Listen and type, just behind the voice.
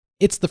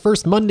It's the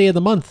first Monday of the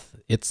month.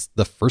 It's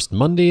the first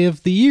Monday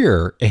of the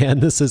year.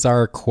 And this is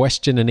our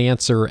question and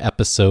answer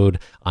episode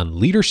on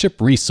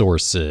leadership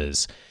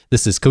resources.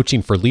 This is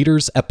Coaching for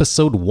Leaders,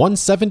 episode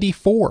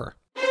 174.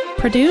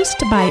 Produced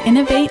by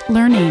Innovate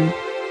Learning,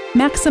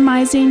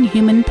 maximizing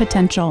human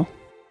potential.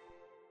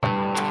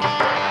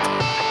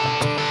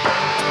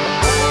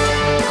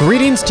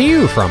 Greetings to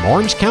you from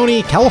Orange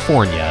County,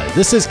 California.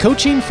 This is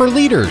Coaching for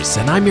Leaders,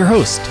 and I'm your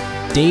host,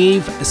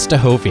 Dave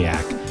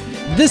Stachowiak.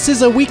 This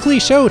is a weekly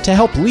show to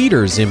help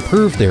leaders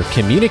improve their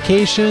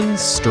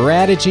communications,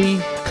 strategy,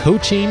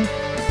 coaching,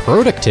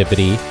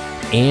 productivity,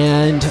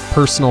 and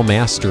personal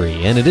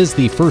mastery. And it is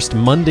the first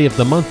Monday of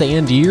the month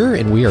and year,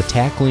 and we are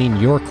tackling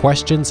your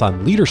questions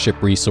on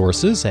leadership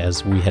resources,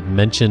 as we had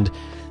mentioned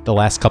the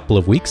last couple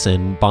of weeks.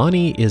 And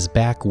Bonnie is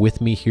back with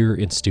me here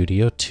in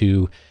studio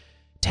to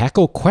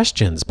tackle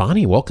questions.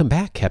 Bonnie, welcome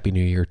back. Happy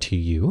New Year to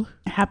you.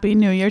 Happy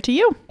New Year to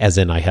you.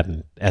 I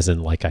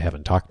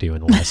haven't talked to you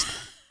in the last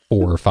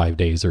 4 or 5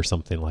 days or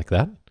something like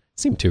that. I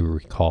seem to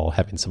recall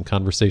having some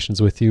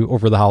conversations with you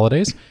over the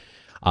holidays.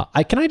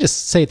 Can I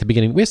just say at the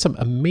beginning, we have some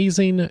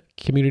amazing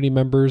community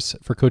members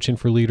for Coaching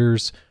for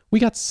Leaders.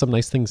 We got some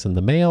nice things in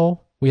the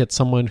mail. We had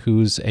someone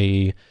who's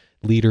a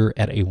leader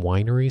at a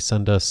winery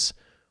send us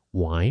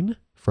wine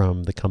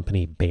from the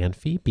company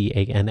Banfi,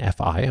 Banfi.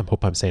 I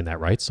hope I'm saying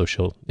that right. So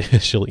she'll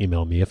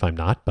email me if I'm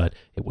not, but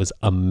it was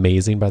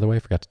amazing, by the way. I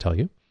forgot to tell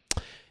you.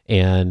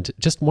 And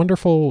just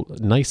wonderful,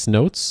 nice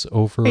notes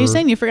over... Are you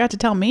saying you forgot to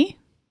tell me?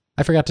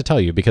 I forgot to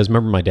tell you because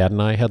remember my dad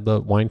and I had the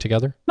wine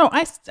together? No,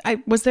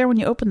 I was there when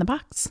you opened the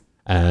box.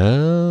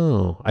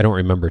 Oh, I don't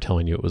remember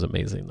telling you it was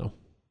amazing though.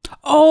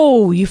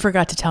 Oh, you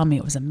forgot to tell me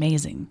it was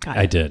amazing.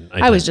 I did.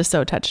 I was just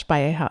so touched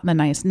by the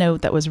nice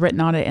note that was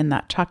written on it in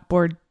that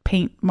chalkboard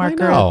paint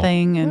marker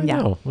thing. And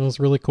yeah, it was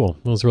really cool.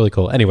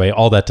 Anyway,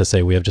 all that to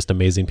say, we have just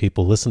amazing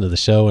people listen to the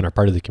show and are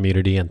part of the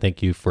community. And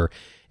thank you for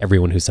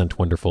everyone who sent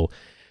wonderful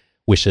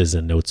wishes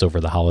and notes over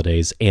the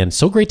holidays. And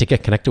so great to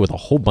get connected with a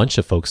whole bunch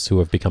of folks who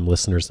have become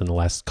listeners in the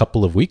last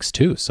couple of weeks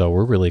too. So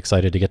we're really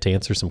excited to get to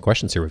answer some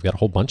questions here. We've got a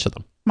whole bunch of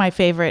them. My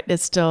favorite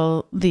is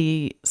still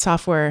the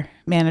software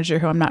manager,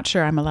 who I'm not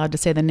sure I'm allowed to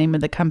say the name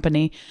of the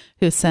company,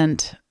 who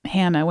sent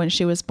Hannah, when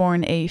she was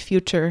born, a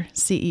future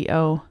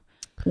CEO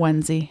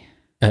onesie.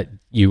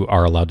 You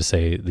are allowed to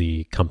say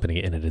the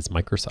company, and it is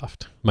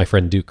Microsoft. My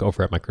friend Duke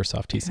over at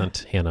Microsoft, he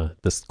sent Hannah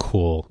this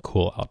cool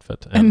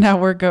outfit. And now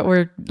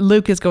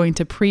Luke is going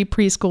to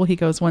preschool. He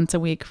goes once a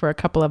week for a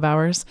couple of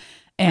hours.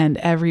 And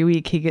every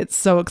week he gets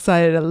so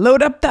excited to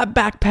load up that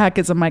backpack.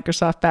 It's a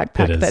Microsoft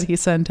backpack that he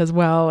sent as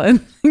well.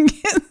 And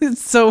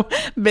it's so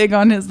big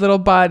on his little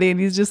body. And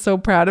he's just so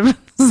proud of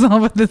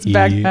himself with this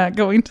backpack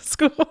going to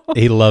school.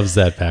 He loves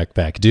that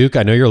backpack. Duke,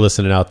 I know you're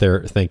listening out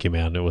there. Thank you,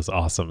 man. It was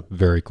awesome.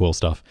 Very cool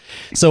stuff.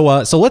 So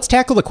let's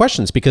tackle the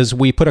questions, because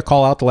we put a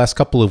call out the last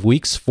couple of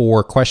weeks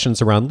for questions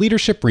around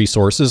leadership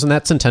resources. And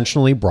that's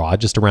intentionally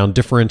broad, just around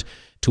different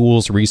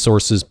tools,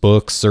 resources,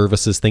 books,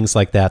 services, things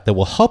like that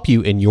will help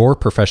you in your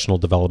professional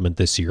development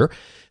this year.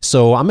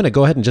 So I'm going to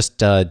go ahead and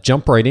just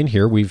jump right in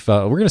here. We're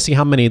going to see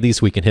how many of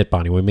these we can hit,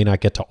 Bonnie. We may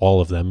not get to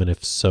all of them, and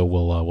if so,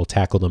 we'll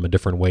tackle them a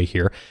different way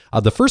here.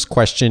 The first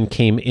question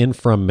came in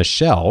from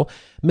Michelle.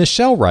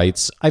 Michelle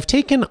writes, I've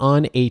taken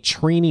on a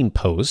training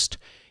post.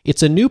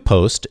 It's a new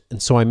post,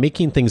 and so I'm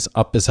making things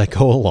up as I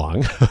go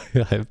along.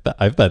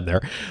 I've been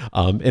there.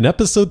 In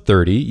episode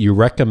 30, you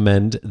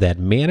recommend that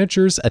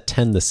managers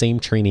attend the same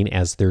training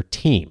as their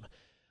team.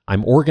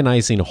 I'm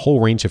organizing a whole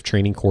range of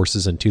training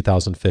courses in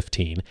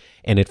 2015,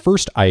 and at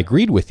first I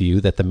agreed with you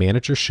that the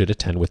manager should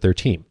attend with their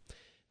team.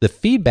 The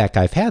feedback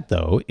I've had,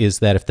 though, is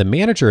that if the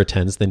manager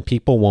attends, then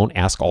people won't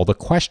ask all the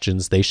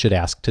questions they should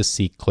ask to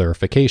seek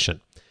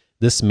clarification.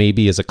 This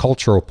maybe is a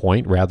cultural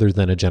point rather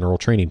than a general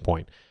training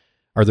point.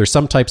 Are there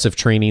some types of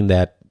training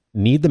that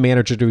need the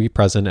manager to be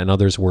present and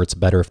others where it's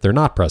better if they're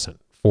not present?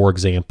 For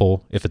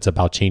example, if it's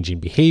about changing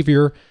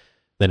behavior,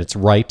 then it's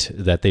right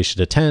that they should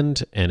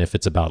attend. And if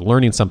it's about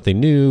learning something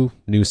new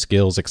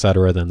skills,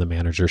 etc., then the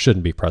manager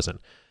shouldn't be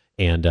present.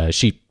 And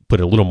she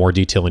put a little more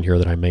detail in here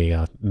that I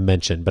may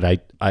mention.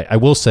 But I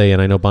will say, and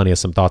I know Bonnie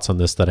has some thoughts on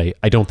this, that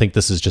I don't think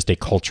this is just a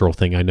cultural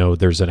thing. I know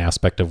there's an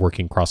aspect of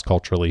working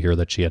cross-culturally here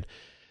that she had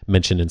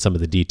mentioned in some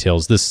of the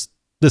details. This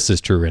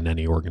is true in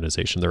any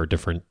organization. There are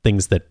different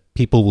things that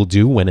people will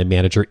do when a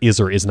manager is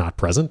or is not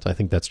present. I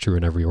think that's true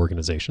in every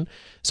organization.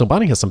 So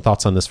Bonnie has some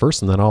thoughts on this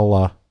first, and then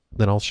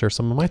I'll share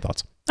some of my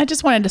thoughts. I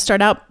just wanted to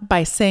start out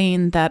by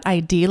saying that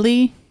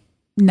ideally,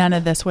 none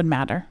of this would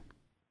matter.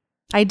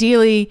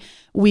 Ideally,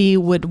 we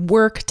would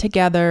work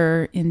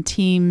together in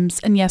teams,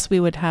 and yes,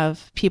 we would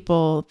have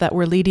people that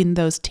were leading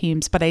those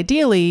teams, but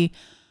ideally,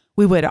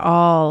 we would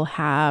all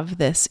have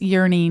this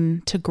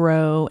yearning to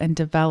grow and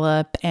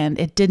develop. And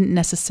it didn't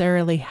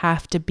necessarily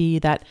have to be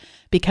that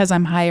because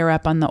I'm higher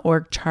up on the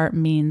org chart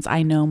means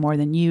I know more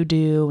than you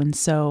do. And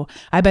so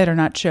I better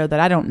not show that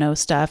I don't know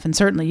stuff. And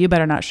certainly you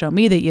better not show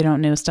me that you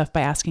don't know stuff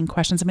by asking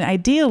questions. I mean,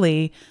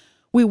 ideally,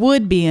 we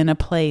would be in a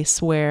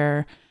place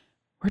where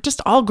we're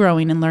just all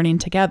growing and learning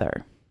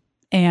together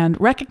and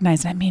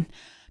recognizing,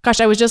 Gosh,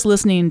 I was just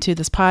listening to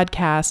this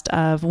podcast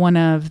of one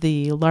of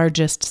the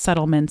largest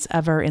settlements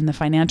ever in the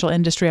financial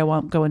industry. I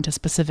won't go into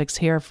specifics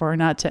here for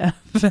not to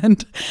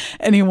offend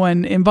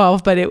anyone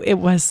involved, but it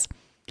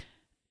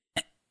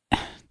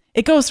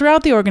goes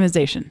throughout the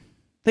organization.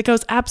 It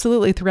goes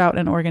absolutely throughout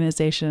an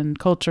organization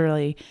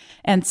culturally.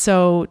 And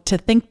so to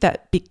think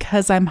that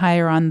because I'm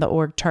higher on the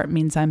org chart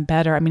means I'm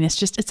better, I mean,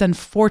 it's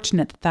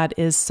unfortunate that that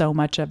is so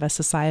much of a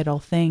societal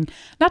thing,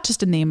 not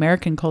just in the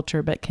American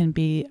culture, but can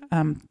be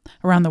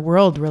around the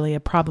world really a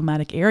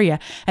problematic area.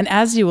 And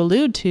as you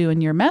allude to in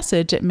your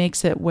message, it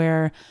makes it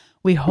where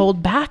we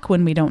hold back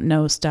when we don't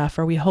know stuff,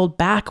 or we hold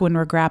back when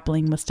we're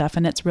grappling with stuff.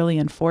 And it's really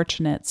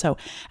unfortunate. So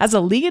as a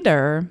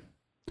leader,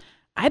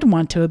 I'd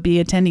want to be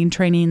attending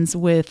trainings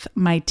with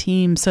my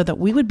team so that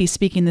we would be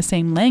speaking the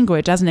same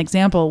language. As an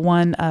example,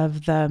 one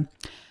of the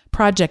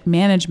project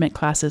management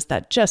classes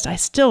that I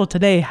still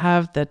today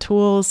have the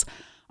tools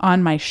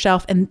on my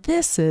shelf. And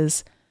this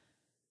is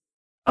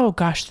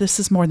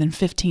more than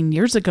 15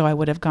 years ago I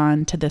would have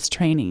gone to this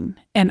training.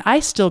 And I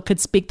still could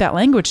speak that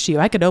language to you.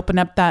 I could open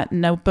up that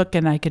notebook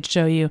and I could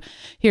show you,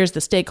 here's the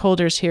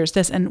stakeholders, here's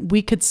this. And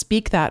we could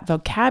speak that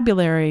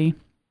vocabulary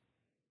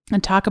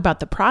and talk about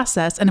the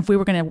process. And if we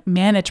were going to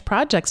manage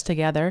projects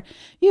together,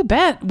 you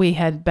bet we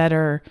had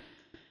better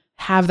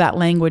have that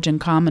language in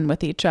common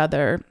with each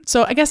other.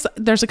 So I guess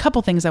there's a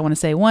couple things I want to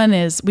say. One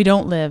is we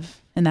don't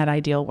live in that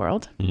ideal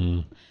world.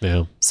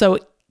 Yeah. So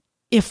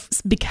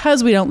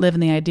because we don't live in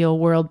the ideal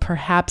world,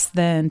 perhaps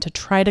then to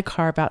try to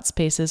carve out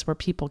spaces where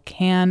people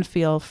can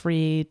feel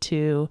free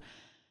to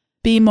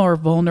be more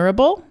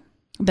vulnerable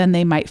than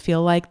they might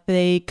feel like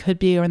they could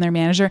be or their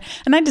manager.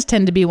 And I just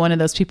tend to be one of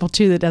those people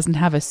too that doesn't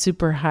have a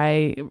super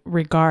high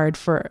regard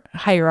for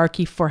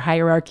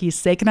hierarchy's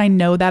sake. And I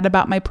know that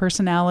about my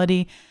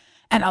personality.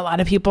 And a lot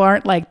of people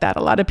aren't like that.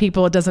 A lot of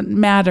people, it doesn't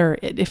matter.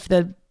 If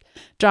the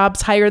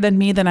job's higher than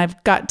me, then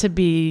I've got to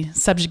be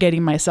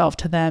subjugating myself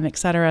to them, et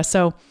cetera.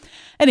 So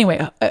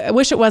anyway, I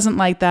wish it wasn't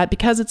like that.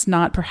 Because it's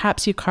not,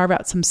 perhaps you carve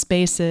out some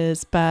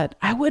spaces. But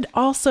I would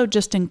also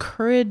just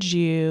encourage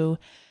you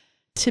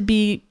to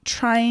be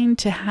trying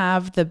to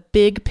have the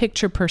big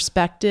picture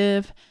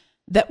perspective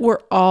that we're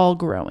all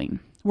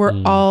growing,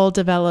 we're all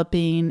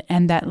developing,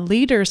 and that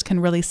leaders can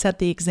really set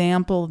the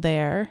example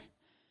there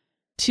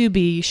to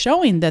be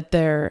showing that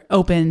they're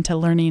open to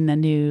learning a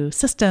new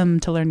system,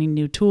 to learning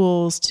new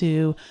tools,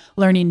 to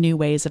learning new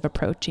ways of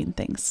approaching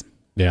things.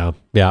 Yeah.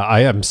 I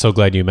am so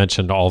glad you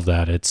mentioned all of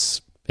that.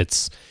 It's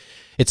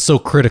so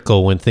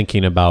critical when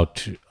thinking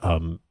about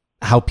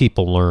how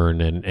people learn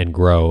and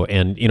grow.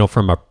 And,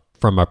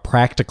 from a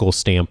practical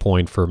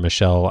standpoint for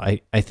Michelle,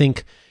 I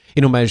think,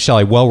 Michelle,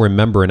 I well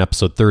remember in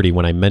episode 30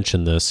 when I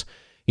mentioned this,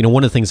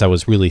 one of the things I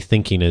was really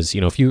thinking is,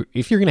 if you're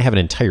going to have an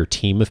entire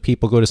team of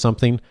people go to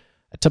something,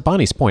 to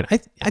Bonnie's point, I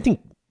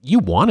think you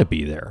want to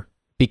be there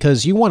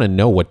because you want to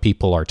know what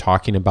people are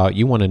talking about.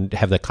 You want to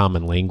have the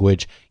common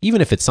language,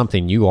 even if it's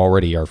something you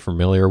already are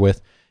familiar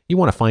with. You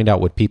want to find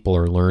out what people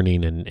are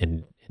learning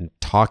and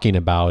talking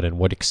about and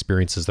what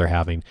experiences they're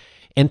having.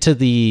 And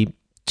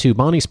to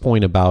Bonnie's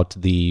point about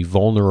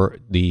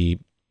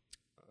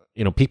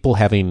people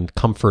having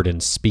comfort in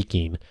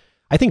speaking,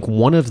 I think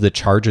one of the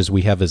charges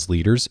we have as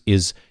leaders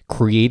is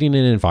creating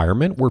an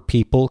environment where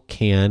people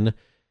can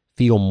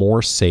feel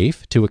more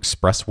safe to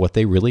express what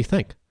they really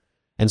think.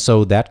 And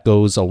so that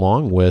goes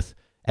along with,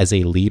 as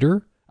a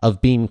leader,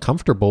 of being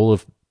comfortable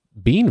of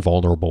being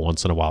vulnerable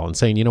once in a while and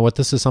saying, you know what,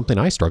 this is something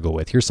I struggle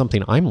with. Here's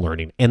something I'm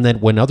learning. And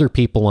then when other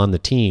people on the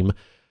team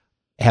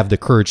have the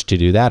courage to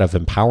do that, of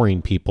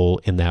empowering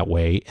people in that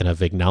way and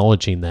of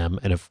acknowledging them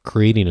and of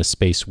creating a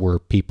space where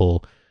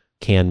people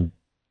can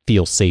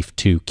feel safe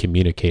to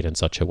communicate in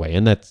such a way.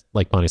 And that's,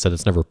 like Bonnie said,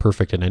 it's never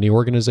perfect in any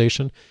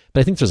organization,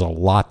 but I think there's a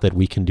lot that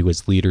we can do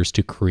as leaders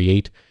to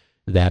create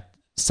that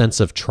sense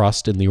of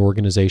trust in the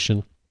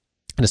organization.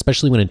 And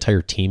especially when an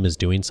entire team is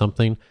doing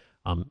something,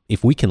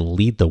 if we can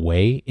lead the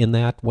way in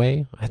that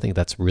way, I think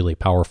that's really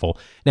powerful.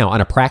 Now, on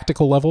a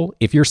practical level,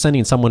 if you're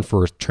sending someone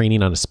for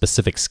training on a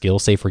specific skill,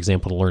 say, for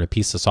example, to learn a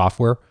piece of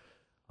software,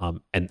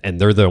 and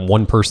they're the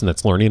one person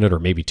that's learning it, or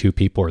maybe two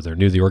people, or they're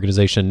new to the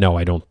organization, no,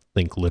 I don't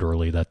think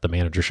literally that the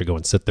manager should go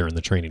and sit there in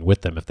the training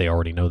with them if they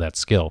already know that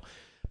skill.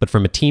 But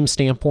from a team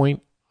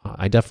standpoint,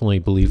 I definitely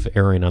believe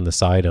erring on the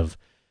side of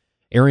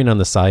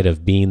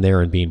being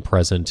there and being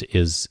present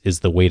is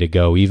the way to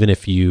go, even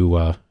if you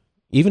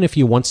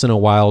once in a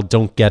while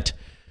don't get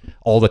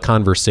all the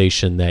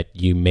conversation that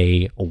you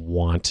may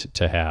want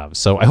to have.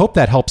 So I hope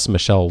that helps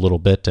Michelle a little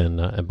bit.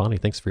 And Bonnie,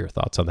 thanks for your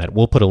thoughts on that.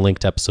 We'll put a link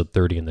to episode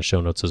 30 in the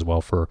show notes as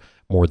well for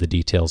more of the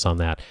details on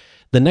that.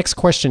 The next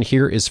question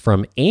here is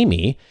from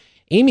Amy.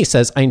 Amy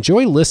says, I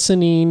enjoy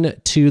listening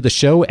to the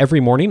show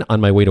every morning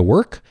on my way to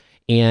work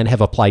and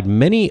have applied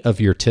many of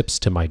your tips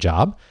to my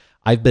job.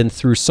 I've been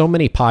through so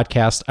many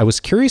podcasts. I was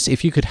curious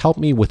if you could help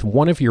me with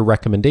one of your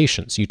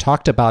recommendations. You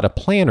talked about a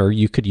planner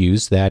you could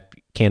use that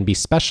can be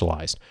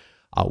specialized.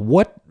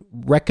 What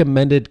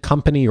recommended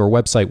company or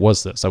website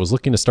was this? I was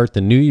looking to start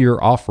the new year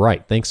off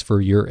right. Thanks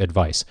for your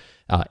advice.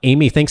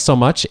 Amy, thanks so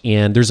much.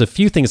 And there's a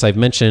few things I've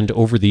mentioned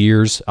over the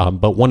years,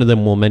 but one of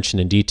them we'll mention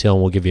in detail,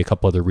 and we'll give you a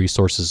couple other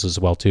resources as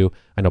well, too.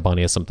 I know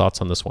Bonnie has some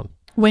thoughts on this one.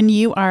 When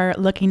you are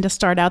looking to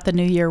start out the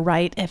new year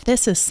right, if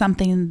this is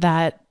something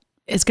that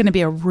is going to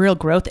be a real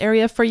growth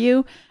area for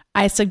you,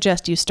 I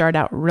suggest you start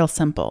out real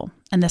simple.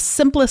 And the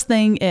simplest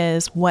thing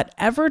is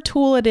whatever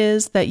tool it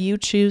is that you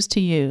choose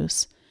to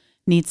use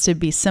needs to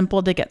be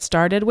simple to get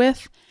started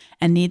with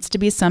and needs to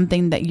be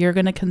something that you're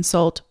going to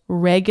consult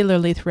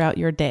regularly throughout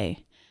your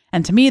day.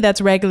 And to me,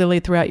 that's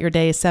regularly throughout your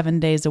day, 7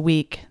 days a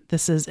week.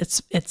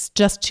 It's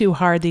just too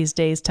hard these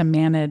days to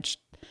manage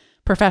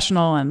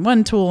professional and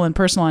one tool and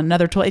personal and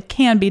another tool. It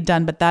can be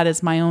done, but that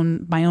is my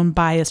own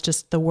bias,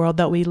 just the world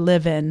that we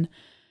live in.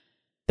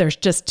 There's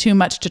just too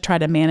much to try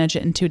to manage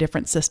it in two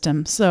different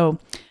systems. So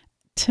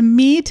to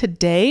me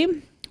today,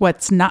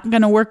 what's not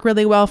going to work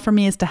really well for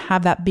me is to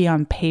have that be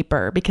on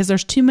paper, because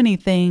there's too many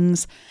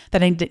things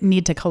that I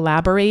need to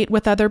collaborate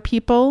with other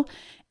people.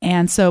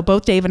 And so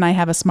both Dave and I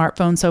have a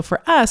smartphone. So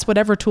for us,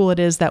 whatever tool it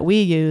is that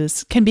we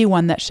use can be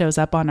one that shows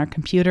up on our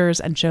computers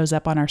and shows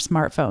up on our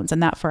smartphones.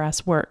 And that for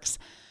us works.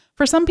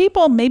 For some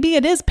people, maybe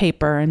it is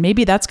paper and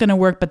maybe that's going to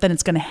work, but then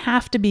it's going to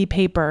have to be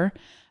paper,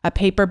 a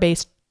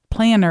paper-based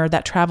planner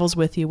that travels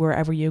with you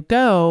wherever you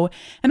go.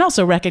 And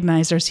also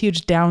recognize there's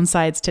huge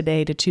downsides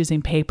today to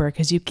choosing paper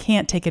because you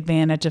can't take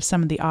advantage of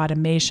some of the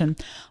automation.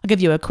 I'll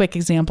give you a quick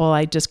example.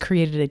 I just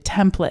created a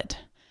template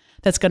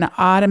that's going to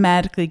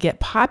automatically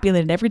get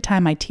populated every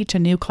time I teach a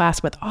new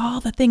class with all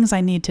the things I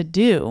need to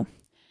do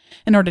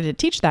in order to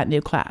teach that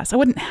new class. I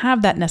wouldn't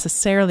have that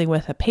necessarily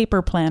with a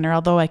paper planner,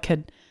 although I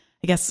could,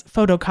 I guess,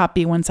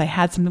 photocopy once I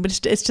had something,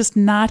 but it's just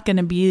not going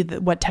to be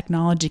what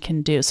technology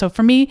can do. So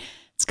for me,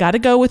 it's got to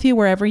go with you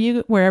wherever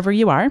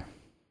you are,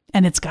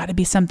 and it's got to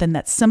be something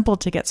that's simple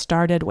to get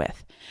started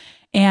with.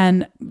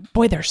 And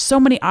boy, there's so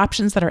many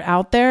options that are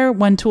out there.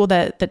 One tool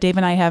that Dave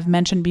and I have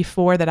mentioned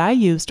before that I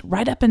used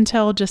right up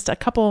until just a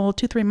couple,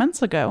 2-3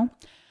 months ago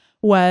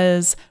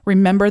was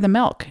Remember the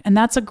Milk. And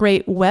that's a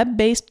great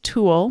web-based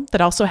tool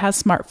that also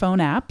has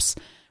smartphone apps,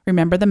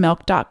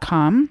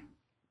 rememberthemilk.com.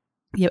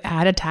 You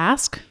add a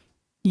task,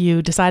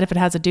 you decide if it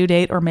has a due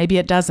date or maybe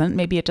it doesn't,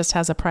 maybe it just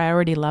has a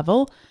priority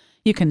level.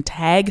 You can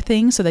tag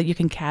things so that you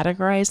can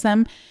categorize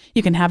them.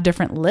 You can have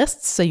different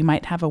lists. So you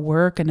might have a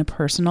work and a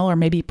personal, or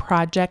maybe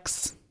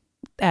projects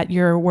at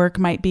your work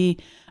might be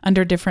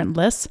under different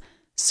lists.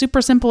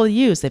 Super simple to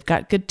use. They've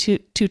got good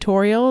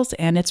tutorials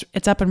and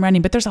it's up and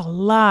running, but there's a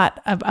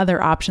lot of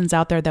other options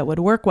out there that would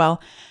work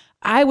well.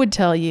 I would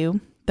tell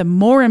you the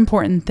more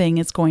important thing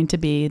is going to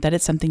be that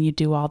it's something you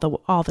do all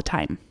the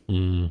time.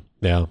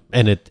 Yeah.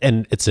 And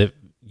it's a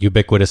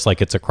ubiquitous,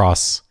 like it's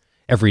across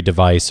every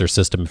device or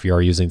system. If you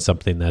are using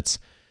something that's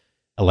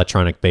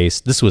electronic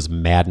based, this was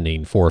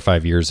maddening 4 or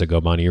 5 years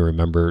ago, Bonnie. You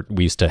remember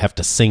we used to have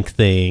to sync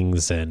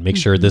things and make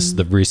sure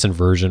the recent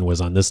version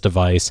was on this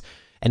device.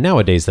 And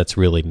nowadays that's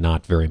really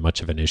not very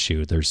much of an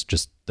issue. There's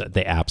just the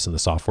apps and the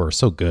software are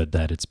so good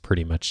that it's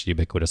pretty much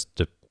ubiquitous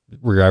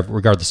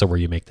regardless of where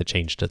you make the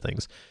change to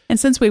things. And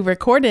since we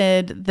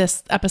recorded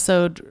this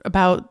episode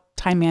about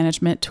time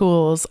management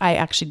tools, I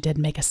actually did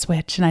make a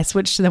switch, and I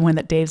switched to the one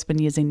that Dave's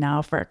been using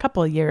now for a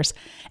couple of years,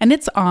 and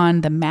it's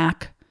on the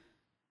Mac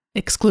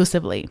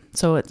exclusively.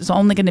 So it's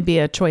only going to be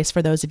a choice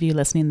for those of you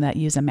listening that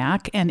use a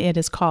Mac, and it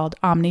is called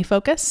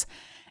OmniFocus.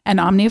 And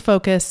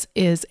OmniFocus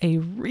is a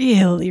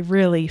really,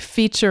 really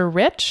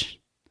feature-rich,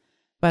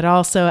 but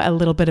also a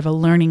little bit of a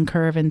learning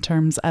curve in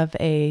terms of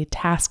a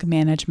task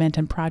management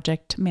and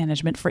project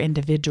management for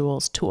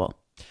individuals tool.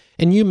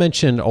 And you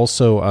mentioned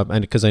also,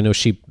 and because I know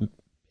she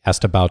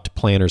asked about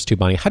planners too,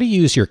 Bonnie, how do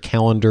you use your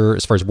calendar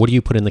as far as what do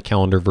you put in the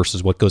calendar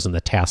versus what goes in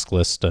the task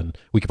list? And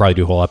we could probably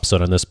do a whole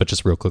episode on this, but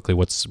just real quickly,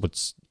 what's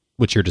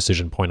your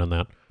decision point on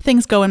that?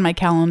 Things go in my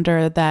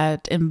calendar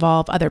that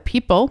involve other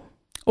people,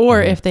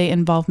 or if they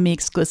involve me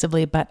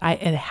exclusively, but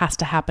it has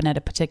to happen at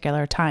a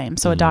particular time.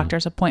 So a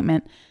doctor's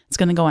appointment is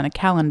going to go on a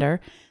calendar.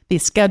 The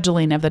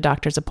scheduling of the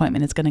doctor's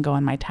appointment is going to go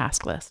on my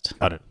task list.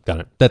 Got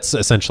it. That's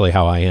essentially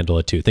how I handle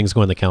it too. Things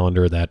go in the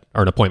calendar that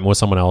are an appointment with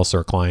someone else or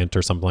a client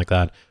or something like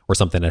that, or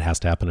something that has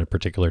to happen at a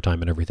particular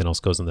time, and everything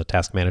else goes in the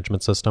task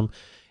management system.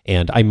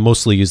 And I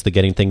mostly use the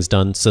Getting Things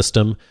Done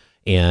system,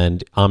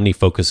 and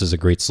OmniFocus is a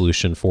great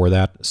solution for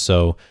that.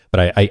 So,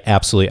 but I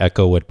absolutely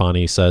echo what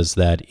Bonnie says,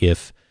 that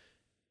if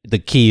the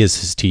key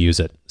is to use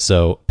it.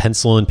 So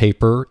pencil and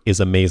paper is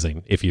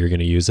amazing if you're going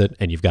to use it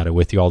and you've got it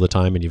with you all the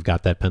time and you've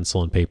got that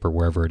pencil and paper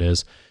wherever it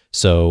is.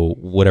 So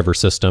whatever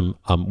system,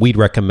 we'd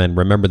recommend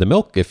Remember the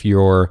Milk if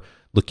you're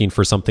looking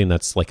for something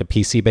that's like a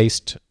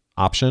PC-based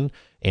option.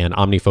 And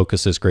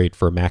OmniFocus is great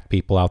for Mac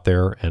people out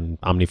there.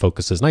 And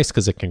OmniFocus is nice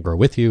because it can grow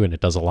with you and it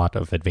does a lot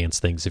of advanced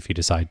things if you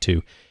decide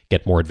to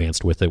get more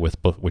advanced with it,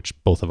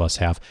 which both of us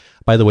have.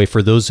 By the way,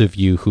 for those of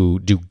you who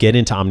do get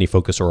into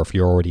OmniFocus, or if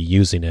you're already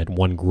using it,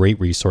 one great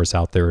resource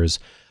out there is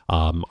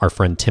our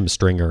friend Tim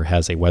Stringer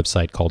has a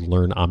website called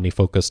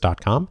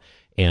learnomnifocus.com.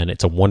 And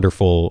it's a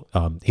wonderful,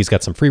 he's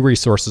got some free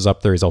resources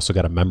up there. He's also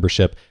got a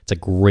membership. It's a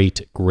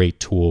great, great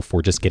tool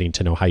for just getting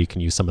to know how you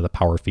can use some of the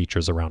power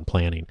features around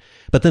planning.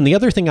 But then the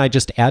other thing I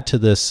just add to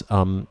this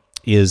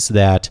is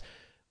that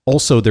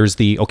also there's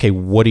okay,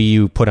 what do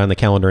you put on the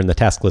calendar and the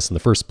task list in the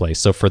first place?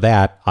 So for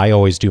that, I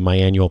always do my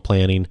annual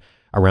planning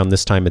around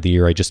this time of the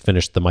year. I just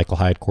finished the Michael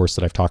Hyatt course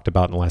that I've talked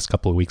about in the last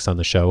couple of weeks on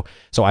the show.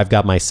 So I've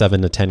got my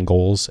 7 to 10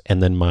 goals,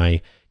 and then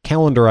my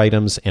calendar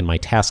items and my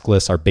task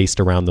lists are based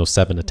around those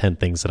 7 to 10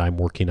 things that I'm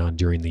working on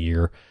during the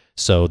year.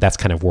 So that's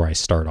kind of where I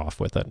start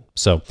off with it.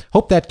 So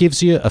hope that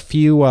gives you a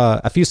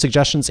few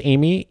suggestions,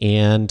 Amy,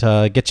 and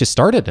get you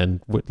started, and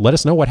let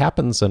us know what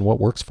happens and what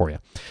works for you.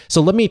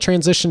 So let me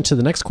transition to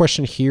the next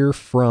question here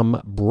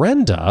from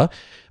Brenda.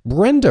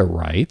 Brenda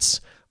writes,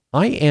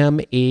 I am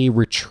a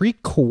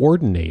retreat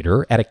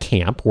coordinator at a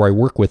camp where I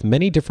work with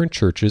many different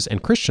churches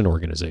and Christian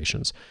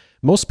organizations.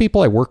 Most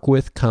people I work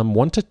with come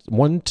one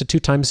to two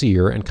times a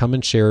year and come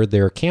and share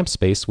their camp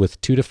space with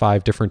 2 to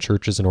 5 different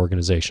churches and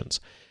organizations.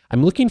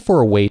 I'm looking for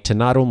a way to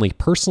not only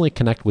personally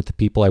connect with the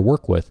people I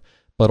work with,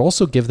 but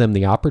also give them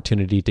the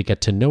opportunity to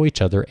get to know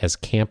each other as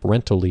camp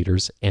rental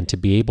leaders and to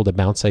be able to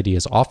bounce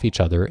ideas off each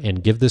other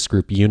and give this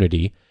group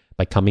unity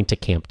by coming to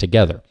camp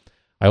together.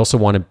 I also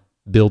want to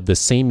build the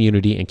same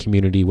unity and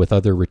community with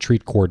other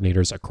retreat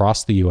coordinators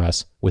across the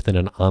U.S. within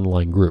an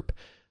online group,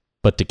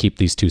 but to keep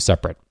these two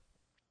separate.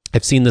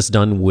 I've seen this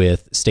done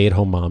with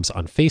stay-at-home moms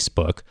on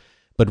Facebook,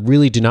 but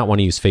really do not want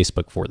to use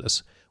Facebook for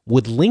this.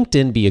 Would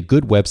LinkedIn be a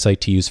good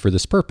website to use for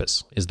this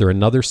purpose? Is there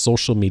another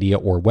social media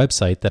or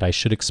website that I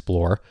should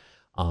explore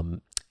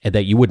and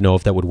that you would know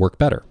if that would work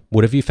better?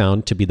 What have you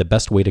found to be the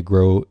best way to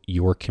grow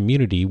your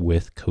community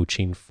with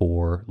coaching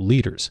for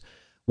leaders?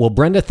 Well,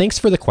 Brenda, thanks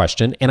for the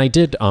question. And I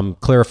did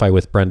clarify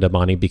with Brenda,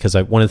 Bonnie, because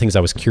one of the things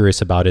I was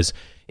curious about is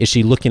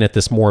she looking at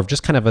this more of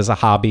just kind of as a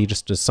hobby,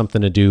 just as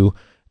something to do,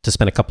 to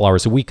spend a couple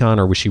hours a week on,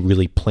 or was she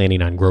really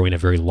planning on growing a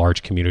very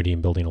large community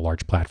and building a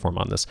large platform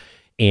on this?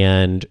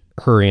 And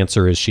her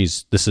answer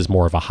is this is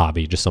more of a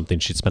hobby, just something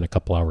she'd spend a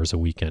couple hours a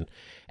week in.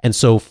 And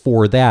so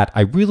for that,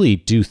 I really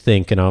do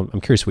think, and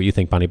I'm curious what you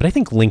think, Bonnie, but I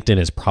think LinkedIn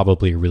is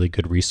probably a really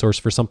good resource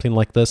for something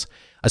like this,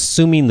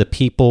 assuming the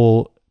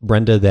people,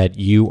 Brenda, that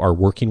you are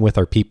working with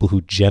are people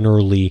who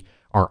generally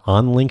are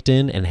on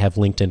LinkedIn and have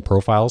LinkedIn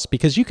profiles,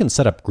 because you can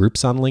set up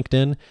groups on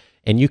LinkedIn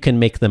and you can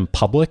make them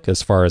public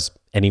as far as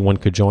anyone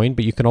could join,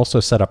 but you can also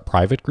set up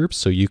private groups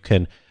so you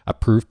can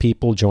approve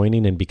people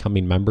joining and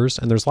becoming members.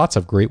 And there's lots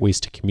of great ways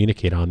to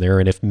communicate on there.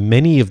 And if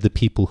many of the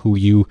people who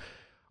you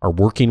are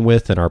working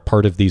with and are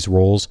part of these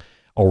roles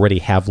already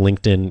have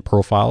LinkedIn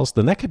profiles,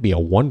 then that could be a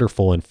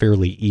wonderful and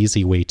fairly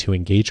easy way to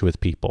engage with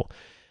people.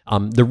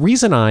 The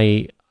reason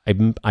I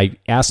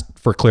asked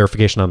for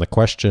clarification on the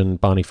question,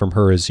 Bonnie, from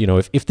her is,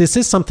 if this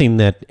is something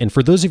that, and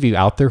for those of you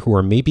out there who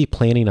are maybe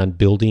planning on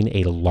building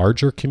a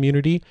larger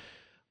community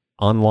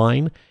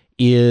online,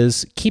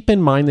 is keep in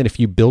mind that if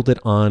you build it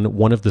on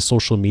one of the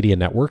social media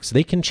networks,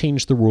 they can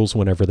change the rules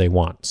whenever they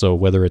want. So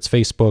whether it's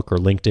Facebook or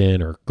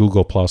LinkedIn or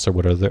Google Plus or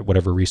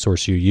whatever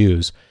resource you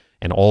use,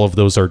 and all of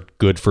those are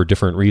good for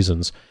different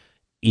reasons,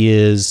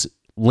 is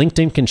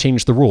LinkedIn can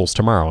change the rules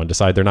tomorrow and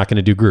decide they're not going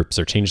to do groups,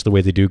 or change the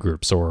way they do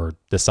groups, or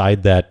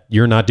decide that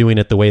you're not doing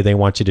it the way they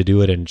want you to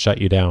do it and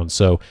shut you down.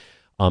 So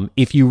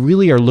if you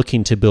really are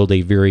looking to build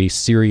a very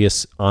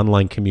serious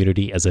online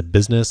community as a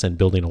business and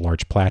building a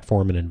large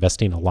platform and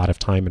investing a lot of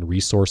time and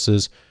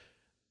resources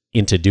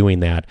into doing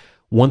that,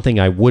 one thing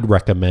I would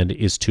recommend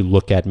is to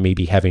look at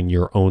maybe having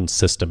your own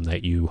system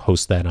that you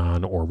host that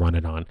on or run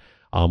it on.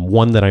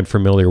 One that I'm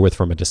familiar with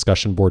from a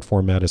discussion board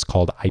format is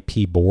called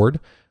IP Board,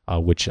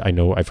 which I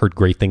know I've heard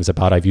great things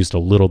about. I've used a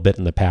little bit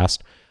in the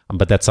past,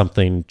 but that's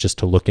something just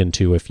to look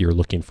into if you're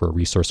looking for a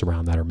resource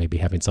around that, or maybe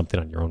having something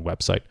on your own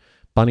website.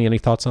 Bonnie, any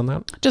thoughts on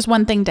that? Just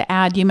one thing to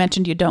add. You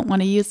mentioned you don't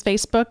want to use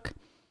Facebook,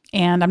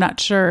 and I'm not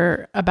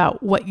sure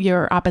about what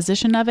your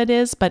opposition of it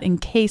is, but in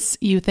case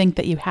you think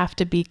that you have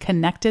to be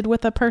connected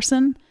with a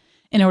person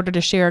in order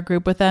to share a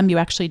group with them, you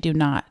actually do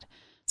not.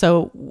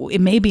 So it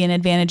may be an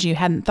advantage you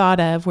hadn't thought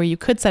of, where you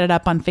could set it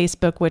up on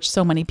Facebook, which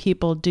so many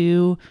people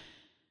do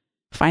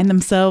find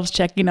themselves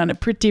checking on a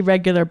pretty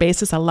regular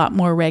basis, a lot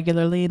more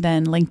regularly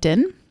than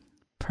LinkedIn,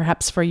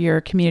 perhaps for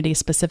your community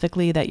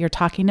specifically that you're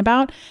talking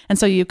about. And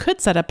so you could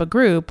set up a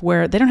group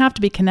where they don't have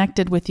to be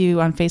connected with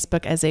you on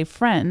Facebook as a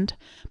friend,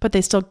 but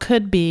they still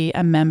could be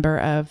a member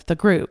of the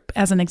group.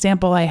 As an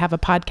example, I have a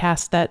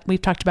podcast that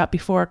we've talked about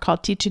before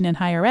called Teaching in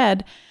Higher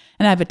Ed,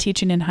 and I have a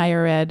Teaching in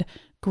Higher Ed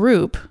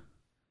group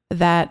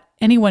that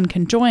anyone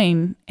can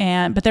join,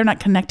 but they're not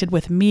connected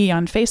with me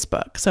on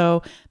Facebook.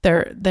 So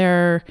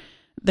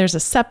there's a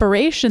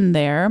separation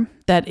there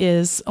that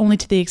is only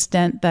to the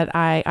extent that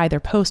I either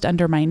post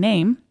under my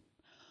name,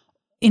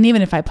 and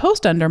even if I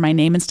post under my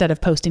name instead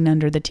of posting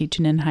under the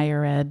Teaching in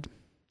Higher Ed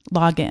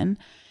login,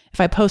 if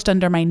I post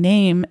under my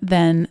name,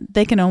 then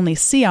they can only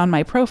see on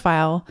my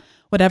profile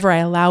whatever I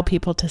allow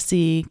people to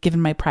see given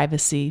my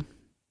privacy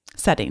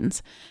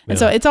settings. And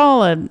so it's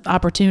all an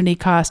opportunity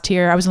cost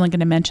here. I was only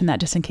going to mention that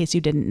just in case you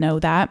didn't know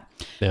that,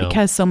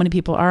 because so many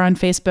people are on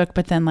Facebook,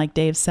 but then like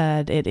Dave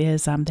said, it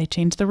is, they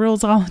change the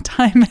rules all the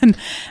time,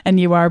 and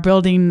you are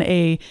building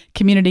a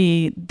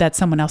community that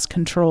someone else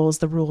controls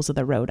the rules of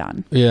the road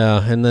on.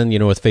 Yeah. And then,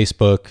 with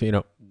Facebook,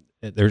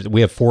 we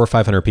have 400 or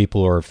 500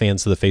 people who are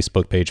fans of the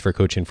Facebook page for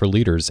Coaching for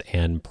Leaders,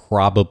 and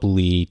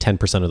probably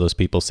 10% of those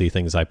people see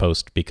things I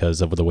post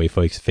because of the way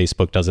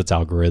Facebook does its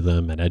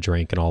algorithm and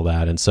EdgeRank and all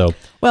that. And so,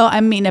 well,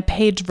 I mean, a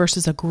page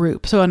versus a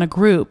group. So in a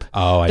group,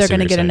 they're going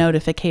to get a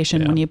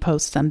notification when you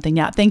post something.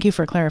 Yeah, thank you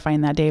for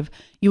clarifying that, Dave.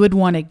 You would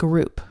want a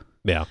group.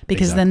 Yeah,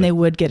 because then they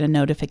would get a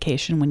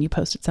notification when you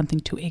posted something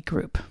to a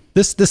group.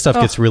 This stuff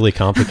gets really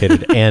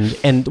complicated.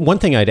 and one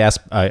thing I'd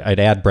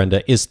add,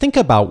 Brenda, is think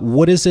about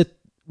what's the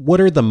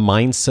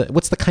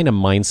kind of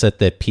mindset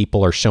that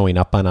people are showing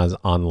up on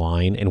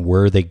online, and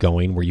where are they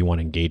going where you want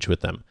to engage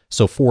with them.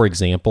 So for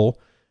example,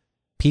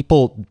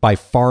 people, by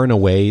far and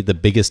away, the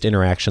biggest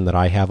interaction that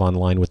I have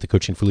online with the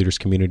Coaching for Leaders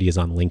community is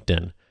on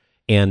LinkedIn.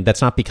 And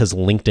that's not because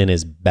LinkedIn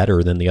is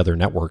better than the other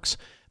networks,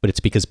 but it's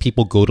because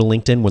people go to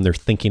LinkedIn when they're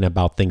thinking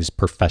about things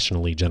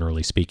professionally,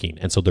 generally speaking.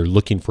 And so they're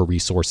looking for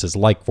resources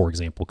like, for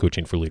example,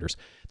 Coaching for Leaders.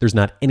 There's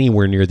not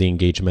anywhere near the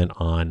engagement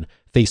on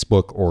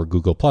Facebook or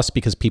Google Plus,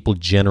 because people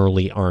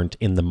generally aren't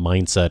in the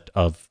mindset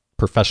of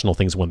professional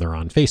things when they're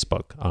on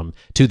Facebook,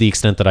 to the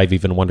extent that I've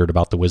even wondered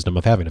about the wisdom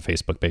of having a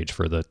Facebook page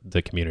for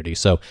the community.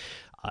 So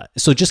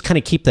just kind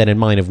of keep that in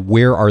mind of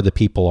where are the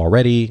people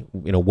already,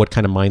 what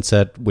kind of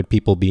mindset would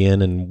people be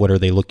in, and what are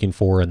they looking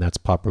for? And that's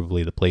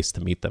probably the place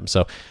to meet them.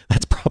 So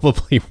that's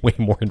probably way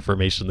more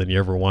information than you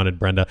ever wanted,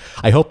 Brenda.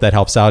 I hope that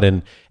helps out.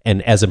 And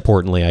as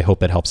importantly, I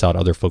hope it helps out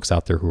other folks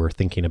out there who are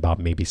thinking about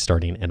maybe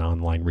starting an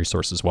online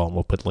resource as well. And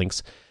we'll put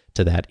links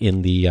to that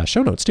in the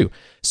show notes too.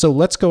 So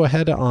let's go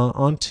ahead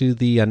on to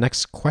the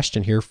next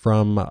question here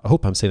from, I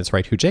hope I'm saying this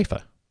right,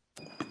 Hujaifa.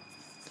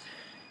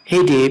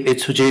 Hey Dave,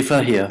 it's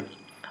Hujaifa here.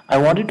 I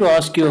wanted to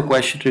ask you a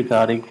question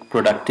regarding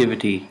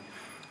productivity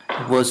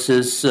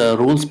versus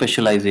role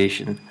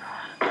specialization.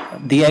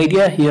 The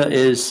idea here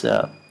is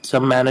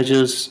some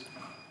managers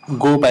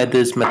go by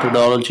this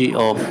methodology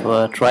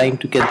of trying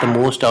to get the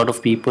most out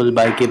of people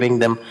by giving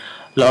them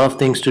a lot of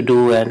things to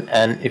do,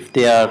 and if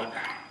they are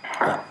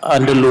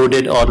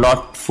underloaded or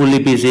not fully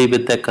busy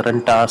with their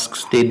current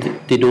tasks, they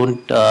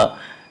don't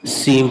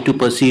seem to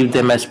perceive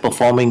them as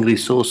performing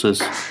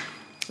resources.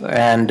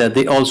 And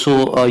they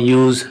also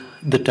use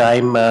the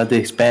time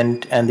they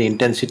spend and the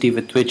intensity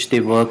with which they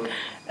work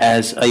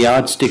as a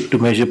yardstick to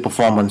measure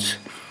performance.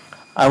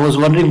 I was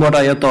wondering, what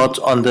are your thoughts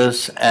on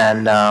this,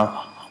 and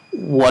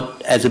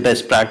what, as a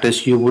best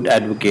practice, you would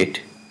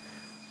advocate?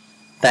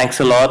 Thanks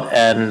a lot,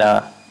 and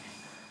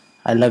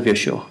I love your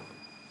show.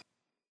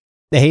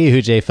 Hey,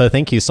 Hujaifa,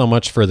 thank you so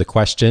much for the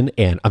question,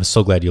 and I'm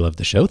so glad you love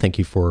the show. Thank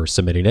you for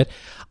submitting it.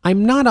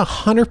 I'm not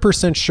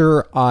 100%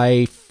 sure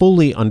I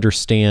fully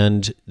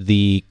understand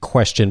the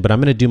question, but I'm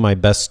going to do my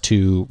best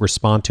to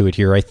respond to it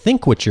here. I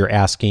think what you're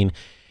asking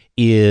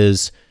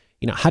is,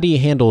 how do you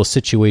handle a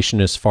situation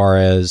as far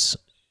as,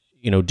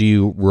 do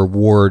you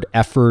reward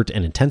effort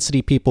and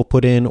intensity people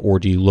put in, or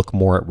do you look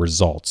more at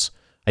results?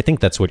 I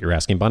think that's what you're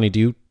asking. Bonnie,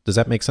 does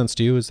that make sense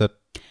to you? Is that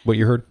what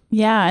you heard?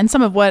 Yeah, and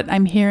some of what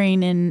I'm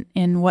hearing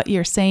in what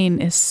you're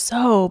saying is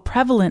so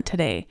prevalent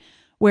today,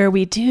 where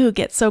we do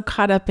get so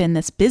caught up in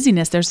this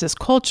busyness. There's this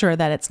culture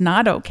that it's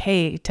not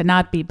okay to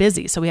not be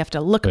busy. So we have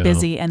to look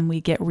busy, and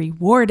we get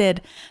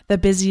rewarded. The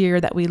busier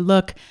that we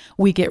look,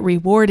 we get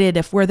rewarded.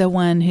 If we're the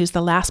one who's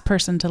the last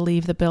person to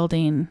leave the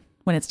building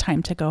when it's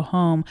time to go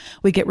home,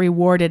 we get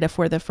rewarded if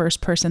we're the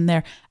first person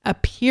there,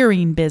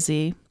 appearing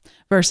busy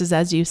versus,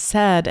 as you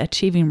said,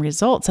 achieving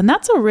results. And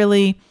that's a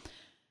really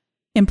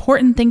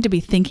important thing to be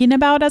thinking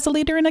about as a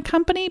leader in a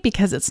company,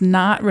 because it's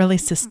not really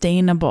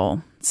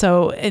sustainable.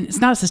 So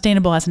it's not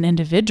sustainable as an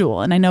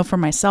individual. And I know for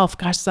myself,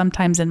 gosh,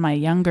 sometimes in my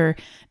younger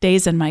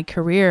days in my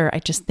career, I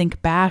just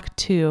think back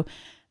to,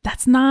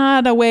 that's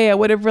not a way I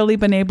would have really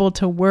been able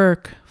to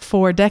work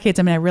for decades.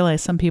 I mean, I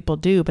realize some people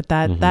do, but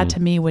that to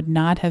me would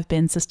not have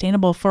been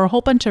sustainable for a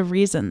whole bunch of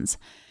reasons.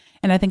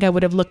 And I think I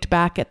would have looked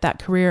back at that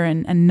career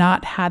and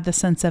not had the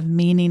sense of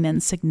meaning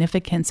and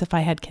significance if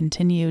I had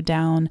continued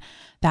down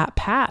that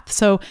path.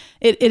 So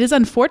it is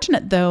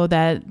unfortunate, though,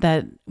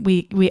 that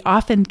we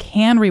often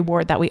can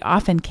reward that. We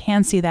often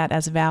can see that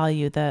as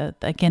value. The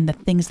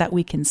things that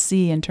we can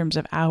see in terms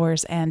of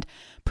hours and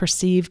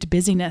perceived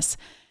busyness.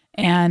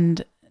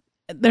 And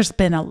there's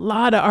been a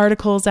lot of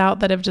articles out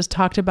that have just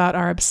talked about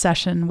our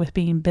obsession with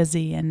being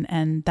busy,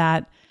 and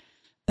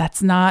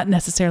that's not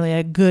necessarily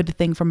a good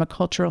thing from a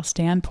cultural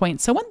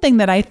standpoint. So one thing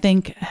that I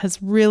think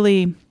has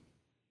really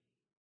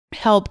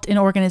helped in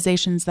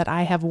organizations that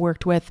I have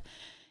worked with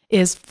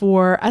is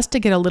for us to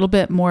get a little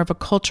bit more of a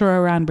culture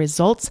around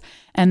results.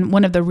 And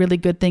one of the really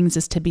good things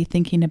is to be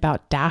thinking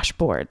about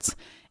dashboards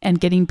and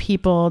getting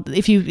people,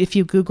 if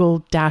you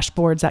Google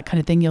dashboards, that kind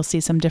of thing, you'll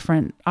see some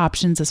different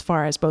options as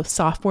far as both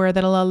software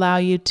that'll allow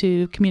you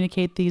to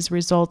communicate these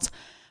results,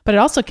 but it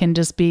also can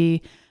just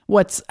be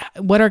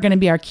what are going to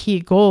be our key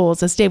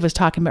goals? As Dave was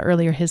talking about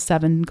earlier, his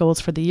 7 goals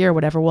for the year,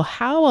 whatever. Well,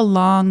 how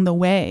along the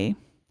way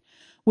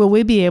will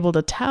we be able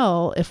to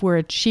tell if we're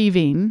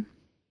achieving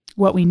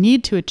what we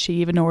need to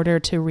achieve in order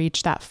to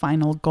reach that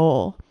final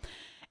goal?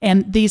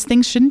 And these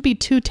things shouldn't be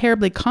too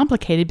terribly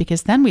complicated,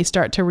 because then we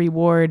start to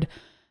reward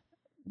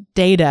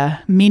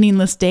data,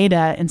 meaningless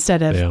data,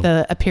 instead of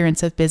the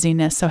appearance of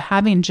busyness. So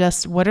having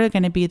just what are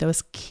going to be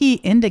those key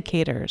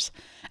indicators,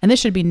 and this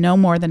should be no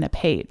more than a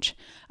page.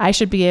 I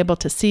should be able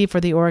to see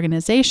for the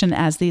organization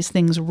as these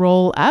things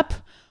roll up,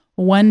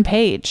 1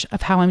 page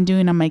of how I'm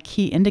doing on my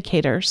key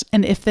indicators.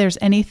 And if there's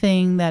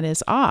anything that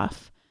is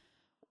off,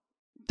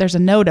 there's a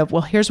note of,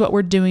 well, here's what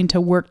we're doing to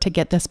work to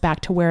get this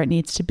back to where it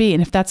needs to be.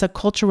 And if that's a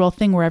cultural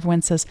thing where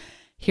everyone says,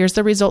 here's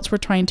the results we're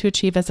trying to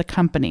achieve as a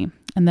company,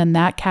 and then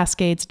that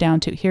cascades down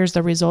to, here's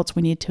the results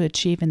we need to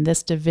achieve in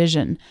this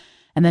division,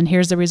 and then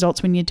here's the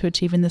results we need to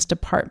achieve in this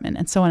department,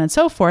 and so on and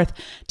so forth,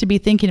 to be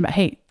thinking about,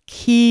 hey,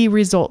 key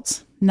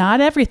results,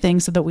 not everything,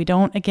 so that we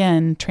don't,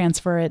 again,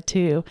 transfer it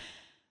to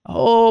a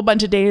whole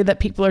bunch of data that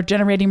people are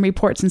generating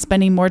reports and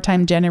spending more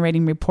time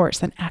generating reports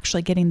than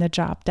actually getting the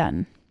job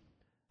done.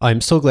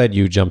 I'm so glad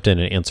you jumped in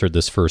and answered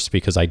this first,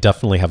 because I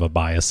definitely have a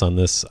bias on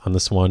this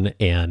one.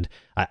 And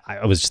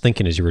I was just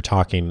thinking as you were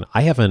talking,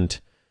 I haven't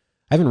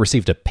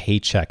received a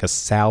paycheck, a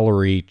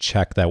salary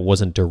check that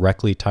wasn't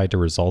directly tied to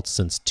results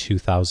since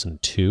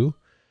 2002.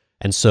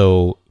 And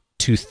so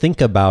to think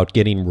about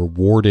getting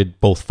rewarded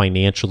both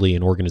financially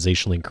and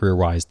organizationally and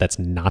career-wise that's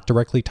not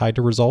directly tied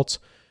to results,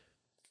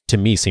 to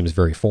me seems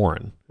very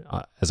foreign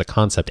as a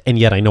concept. And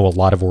yet I know a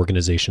lot of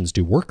organizations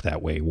do work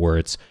that way, where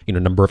it's,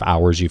 number of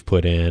hours you've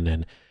put in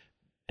and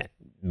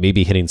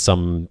maybe hitting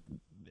some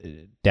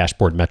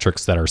dashboard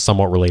metrics that are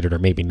somewhat related or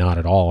maybe not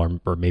at all,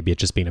 or maybe it's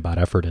just being about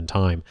effort and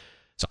time.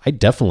 So I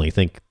definitely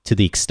think, to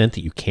the extent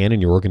that you can in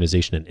your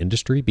organization and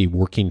industry, be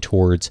working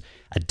towards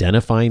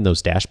identifying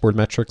those dashboard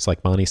metrics,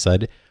 like Bonnie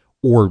said,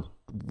 or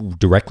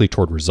directly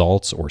toward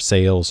results or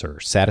sales or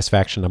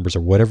satisfaction numbers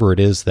or whatever it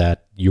is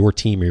that your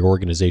team or your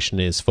organization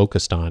is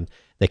focused on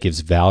that gives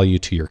value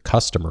to your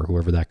customer,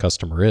 whoever that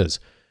customer is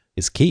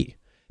key.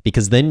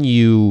 Because then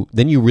you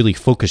really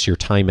focus your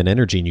time and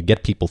energy, and you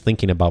get people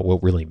thinking about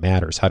what really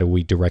matters. How do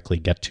we directly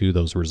get to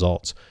those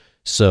results?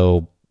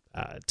 So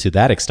to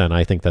that extent,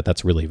 I think that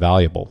that's really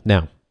valuable.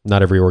 Now,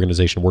 not every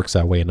organization works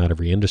that way, and not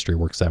every industry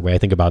works that way. I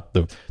think about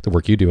the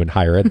work you do in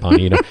higher ed,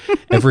 Bonnie.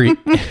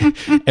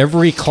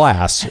 Every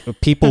class,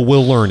 people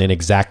will learn in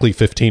exactly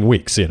 15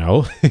 weeks,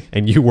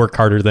 and you work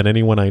harder than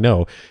anyone I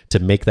know to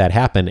make that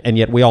happen. And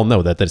yet we all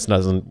know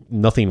that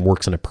nothing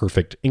works in a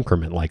perfect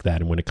increment like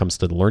that. And when it comes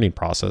to the learning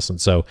process,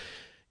 and so,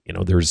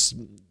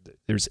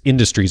 there's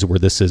industries where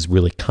this is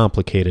really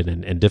complicated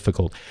and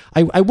difficult.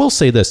 I will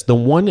say this: the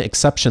one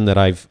exception that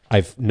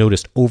I've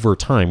noticed over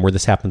time where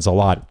this happens a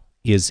lot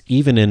is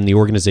even in the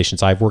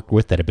organizations I've worked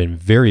with that have been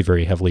very,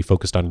 very heavily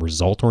focused on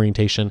result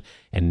orientation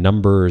and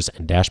numbers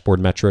and dashboard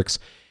metrics,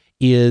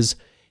 is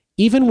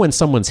even when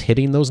someone's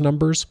hitting those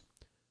numbers,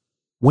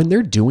 when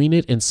they're doing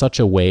it in such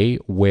a way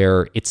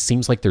where it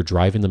seems like they're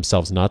driving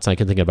themselves nuts. I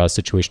can think about a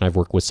situation I've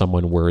worked with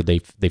someone where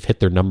they've hit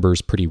their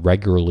numbers pretty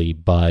regularly,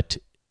 but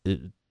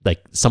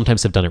like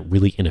sometimes have done it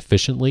really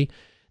inefficiently.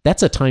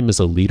 That's a time as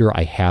a leader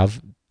I have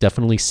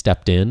definitely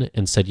stepped in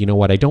and said, you know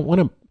what, I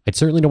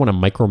certainly don't want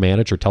to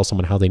micromanage or tell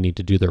someone how they need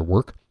to do their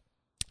work.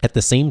 At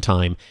the same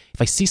time,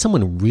 if I see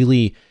someone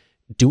really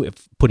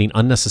putting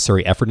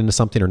unnecessary effort into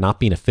something or not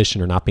being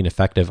efficient or not being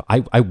effective,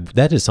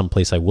 that is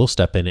someplace I will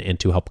step in and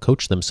to help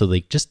coach them so they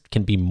just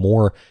can be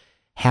more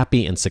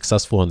happy and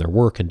successful in their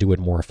work and do it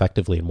more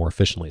effectively and more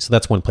efficiently. So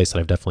that's one place that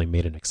I've definitely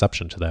made an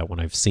exception to that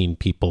when I've seen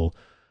people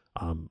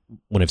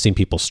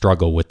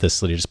struggle with this,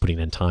 just putting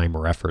in time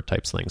or effort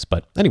types things.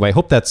 But anyway, I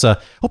hope that's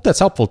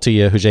helpful to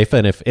you, Huzefa.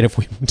 And if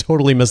we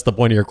totally missed the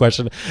point of your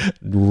question,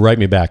 write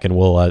me back and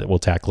we'll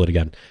tackle it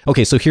again.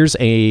 Okay, so here's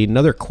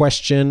another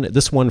question.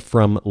 This one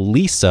from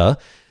Lisa.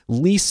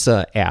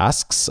 Lisa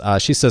asks,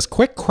 she says,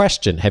 quick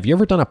question. Have you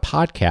ever done a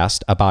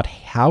podcast about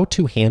how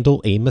to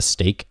handle a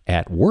mistake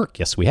at work?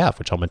 Yes, we have,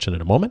 which I'll mention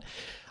in a moment.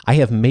 I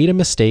have made a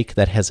mistake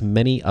that has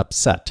many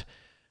upset.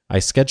 I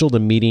scheduled a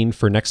meeting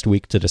for next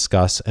week to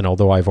discuss, and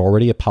although I've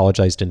already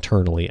apologized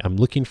internally, I'm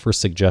looking for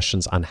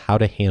suggestions on how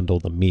to handle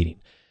the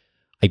meeting.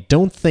 I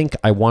don't think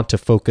I want to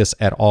focus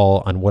at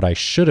all on what I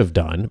should have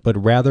done,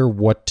 but rather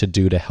what to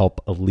do to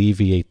help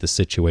alleviate the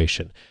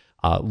situation.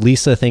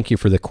 Lisa, thank you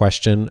for the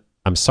question.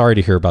 I'm sorry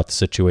to hear about the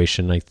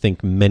situation. I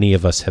think many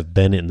of us have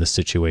been in the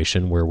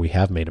situation where we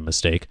have made a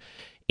mistake.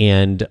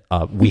 And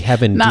we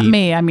have indeed... Not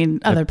me, I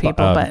mean other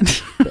people,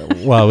 but...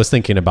 Well, I was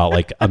thinking about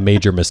like a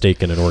major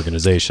mistake in an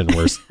organization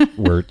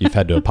where you've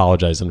had to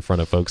apologize in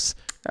front of folks.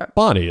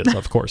 Bonnie is,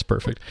 of course,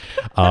 perfect.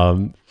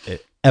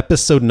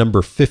 Episode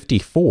number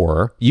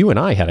 54, you and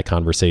I had a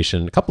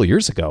conversation a couple of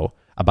years ago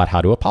about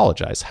how to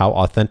apologize, how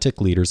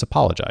authentic leaders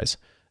apologize,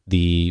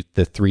 the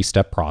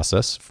 3-step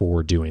process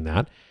for doing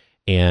that.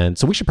 And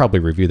so we should probably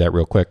review that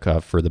real quick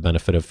for the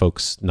benefit of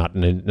folks not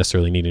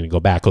necessarily needing to go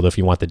back, although if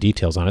you want the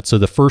details on it. So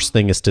the first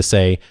thing is to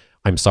say,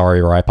 I'm sorry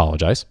or I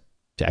apologize,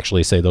 to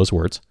actually say those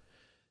words.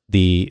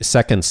 The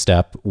second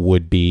step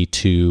would be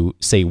to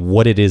say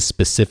what it is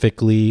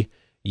specifically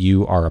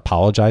you are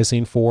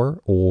apologizing for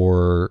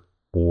or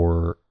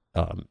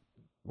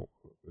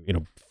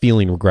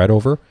feeling regret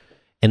over.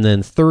 And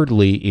then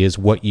thirdly is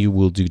what you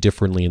will do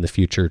differently in the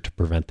future to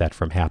prevent that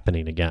from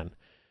happening again.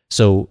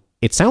 So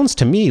it sounds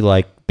to me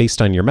like,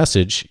 based on your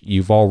message,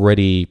 you've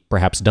already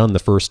perhaps done the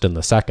first and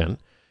the second.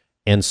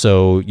 And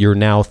so you're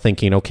now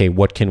thinking, okay,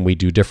 what can we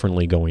do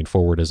differently going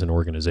forward as an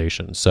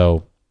organization?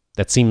 So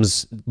that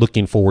seems,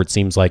 looking forward,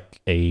 seems like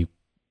a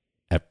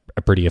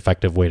pretty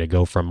effective way to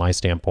go from my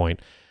standpoint.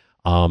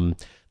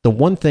 The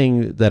one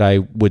thing that I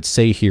would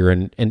say here,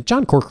 and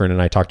John Corcoran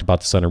and I talked about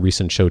this on a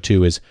recent show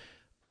too, is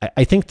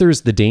I think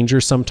there's the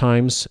danger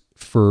sometimes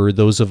for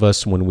those of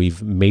us when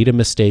we've made a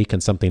mistake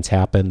and something's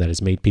happened that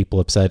has made people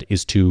upset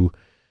is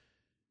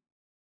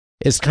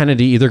kind of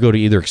to either go to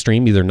either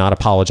extreme, either not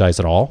apologize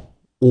at all,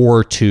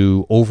 or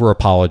to over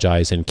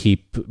apologize and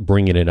keep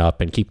bringing it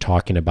up and keep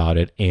talking about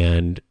it.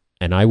 And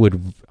I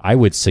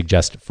would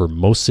suggest for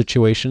most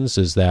situations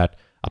is that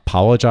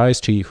apologize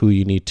to who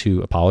you need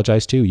to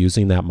apologize to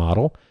using that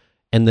model,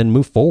 and then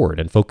move forward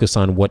and focus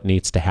on what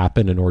needs to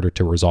happen in order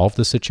to resolve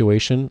the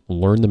situation,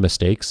 learn the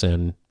mistakes,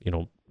 and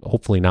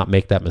hopefully not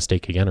make that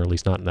mistake again, or at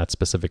least not in that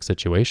specific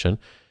situation,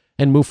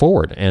 and move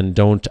forward. And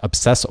don't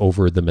obsess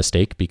over the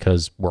mistake,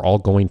 because we're all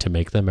going to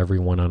make them.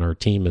 Everyone on our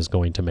team is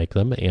going to make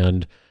them.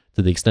 And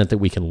to the extent that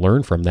we can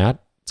learn from that,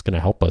 it's going to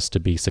help us to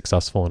be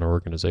successful in our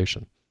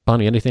organization.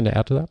 Bonnie, anything to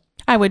add to that?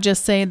 I would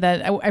just say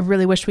that I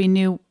really wish we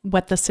knew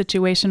what the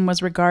situation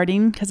was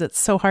regarding, because it's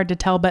so hard to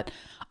tell, but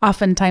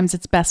oftentimes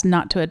it's best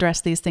not to address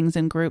these things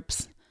in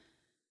groups.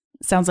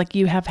 Sounds like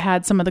you have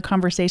had some of the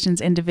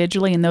conversations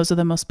individually, and those are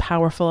the most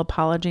powerful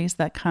apologies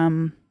that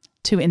come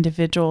to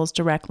individuals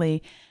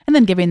directly, and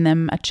then giving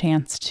them a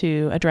chance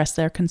to address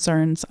their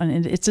concerns.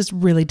 And it's just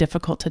really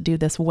difficult to do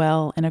this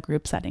well in a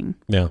group setting.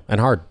 Yeah,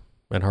 and hard.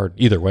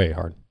 Either way,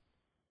 hard.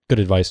 Good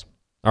advice.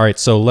 All right,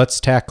 so let's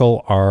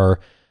tackle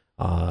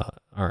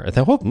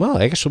well,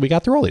 actually we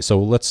got through all these. So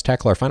let's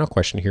tackle our final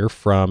question here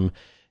from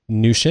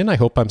Nushin. I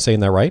hope I'm saying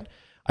that right.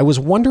 I was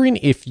wondering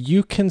if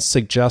you can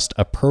suggest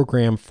a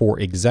program for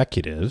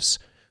executives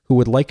who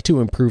would like to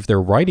improve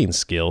their writing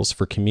skills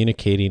for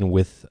communicating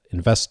with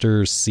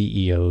investors,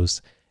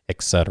 CEOs,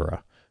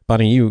 etc.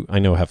 Bonnie, you, I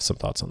know, have some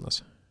thoughts on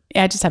this.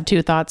 Yeah, I just have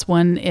two thoughts.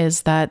 One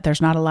is that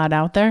there's not a lot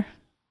out there.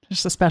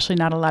 There's especially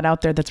not a lot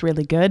out there that's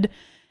really good.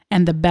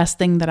 And the best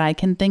thing that I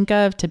can think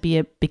of to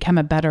become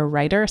a better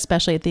writer,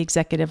 especially at the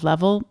executive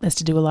level, is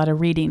to do a lot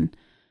of reading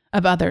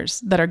of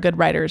others that are good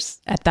writers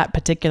at that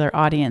particular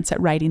audience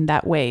at writing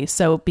that way.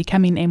 So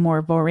becoming a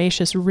more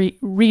voracious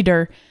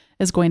reader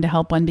is going to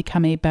help one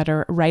become a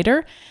better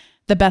writer.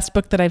 The best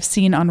book that I've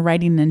seen on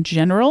writing in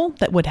general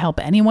that would help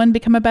anyone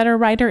become a better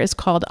writer is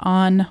called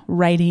On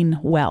Writing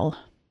Well.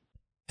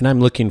 And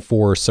I'm looking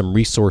for some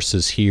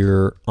resources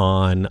here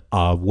on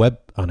a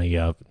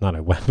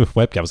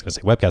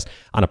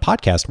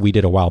podcast we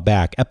did a while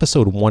back.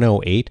 Episode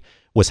 108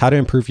 was How to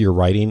Improve Your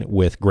Writing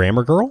with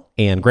Grammar Girl.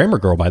 And Grammar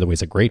Girl, by the way,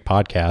 is a great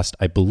podcast.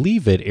 I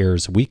believe it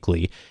airs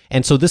weekly.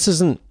 And so this is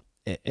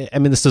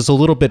a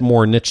little bit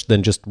more niche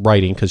than just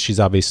writing, because she's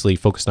obviously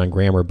focused on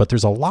grammar, but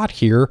there's a lot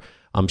here.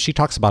 She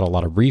talks about a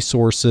lot of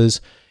resources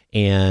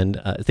and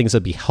things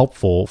that'd be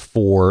helpful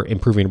for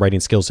improving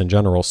writing skills in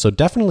general. So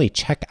definitely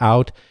check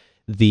out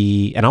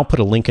and I'll put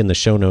a link in the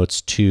show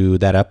notes to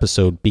that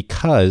episode,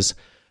 because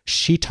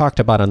she talked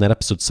about on that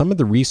episode some of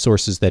the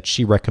resources that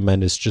she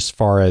recommends just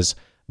far as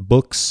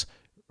books,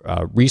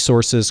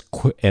 resources,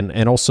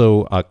 and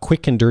also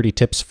quick and dirty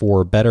tips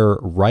for better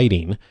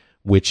writing,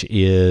 which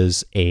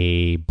is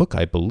a book,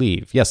 I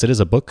believe. Yes, it is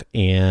a book.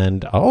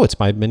 And it's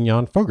by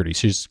Mignon Fogarty.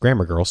 She's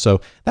Grammar Girl.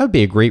 So that would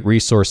be a great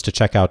resource to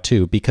check out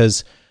too,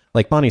 because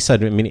like Bonnie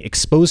said,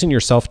 exposing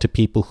yourself to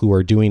people who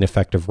are doing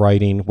effective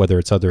writing, whether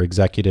it's other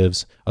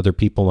executives, other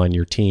people on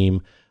your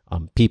team,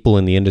 people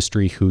in the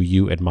industry who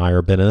you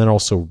admire, but and then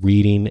also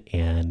reading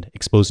and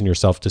exposing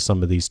yourself to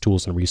some of these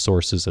tools and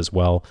resources as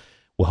well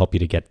will help you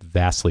to get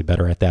vastly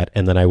better at that.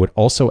 And then I would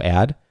also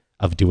add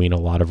of doing a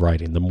lot of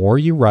writing. The more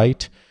you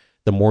write,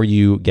 the more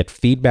you get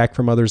feedback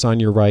from others on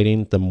your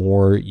writing, the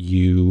more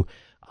you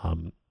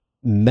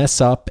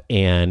mess up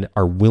and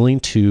are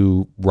willing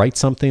to write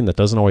something that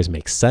doesn't always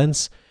make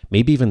sense,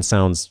 maybe even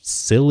sounds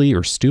silly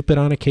or stupid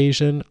on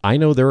occasion. I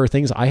know there are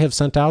things I have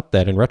sent out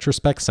that in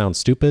retrospect sound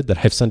stupid,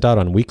 that I've sent out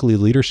on weekly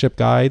leadership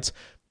guides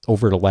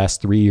over the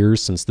last 3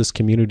 years since this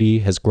community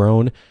has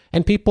grown,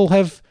 and people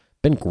have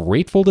been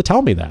grateful to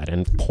tell me that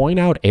and point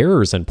out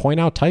errors and point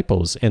out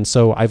typos. And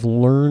so I've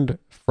learned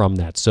from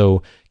that.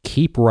 So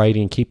keep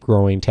writing, keep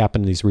growing, tap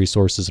into these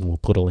resources, and we'll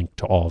put a link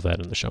to all of that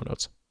in the show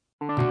notes.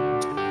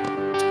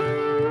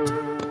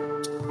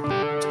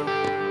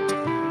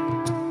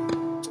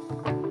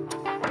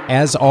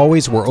 As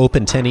always, we're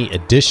open to any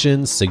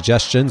additions,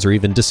 suggestions, or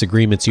even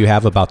disagreements you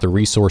have about the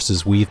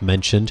resources we've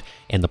mentioned.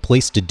 And the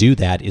place to do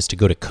that is to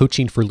go to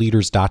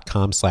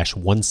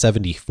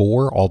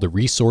coachingforleaders.com/174. All the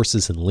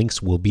resources and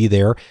links will be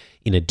there.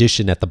 In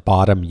addition, at the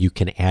bottom, you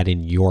can add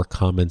in your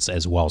comments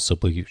as well. So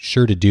be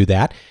sure to do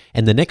that.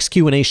 And the next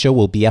Q&A show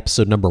will be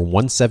episode number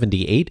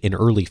 178 in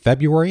early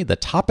February. The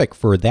topic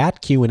for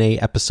that Q&A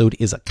episode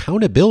is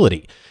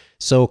accountability.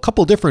 So a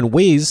couple different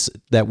ways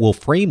that we'll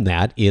frame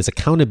that is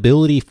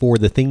accountability for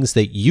the things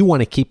that you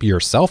want to keep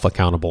yourself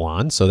accountable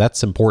on. So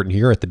that's important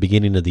here at the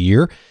beginning of the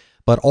year,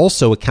 but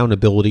also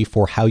accountability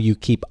for how you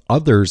keep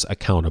others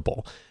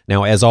accountable.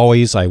 Now, as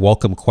always, I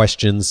welcome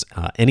questions,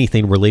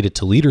 anything related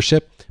to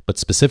leadership, but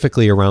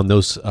specifically around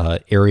those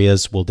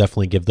areas. We'll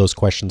definitely give those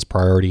questions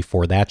priority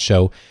for that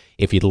show.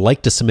 If you'd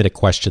like to submit a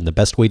question, the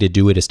best way to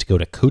do it is to go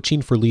to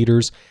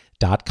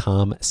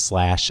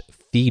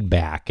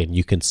coachingforleaders.com/feedback, and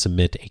you can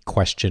submit a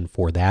question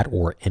for that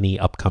or any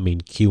upcoming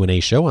Q&A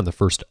show on the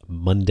first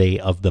Monday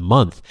of the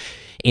month.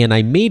 And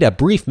I made a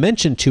brief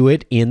mention to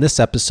it in this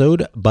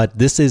episode, but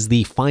this is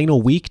the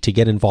final week to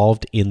get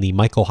involved in the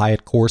Michael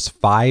Hyatt course,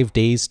 5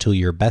 Days Till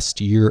Your Best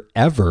Year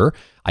Ever.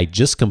 I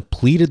just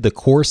completed the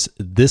course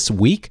this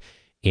week,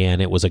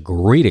 and it was a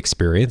great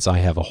experience. I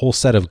have a whole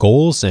set of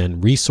goals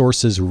and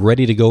resources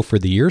ready to go for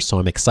the year, so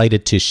I'm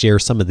excited to share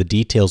some of the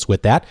details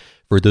with that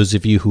for those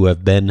of you who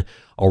have been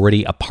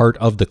already a part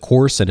of the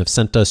course and have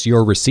sent us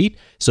your receipt.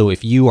 So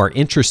if you are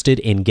interested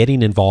in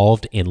getting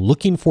involved and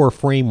looking for a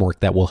framework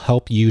that will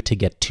help you to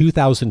get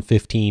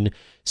 2015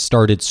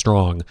 started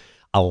strong,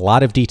 a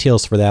lot of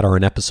details for that are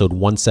in episode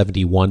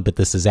 171, but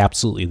this is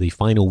absolutely the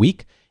final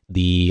week.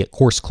 The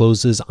course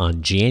closes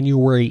on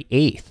January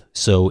 8th.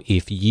 So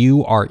if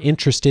you are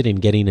interested in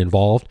getting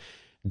involved,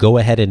 go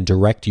ahead and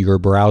direct your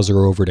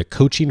browser over to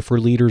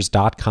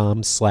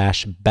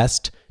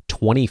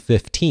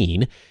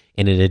coachingforleaders.com/best2015.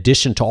 And in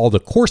addition to all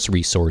the course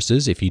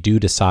resources, if you do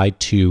decide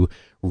to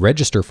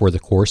register for the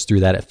course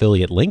through that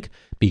affiliate link,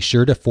 be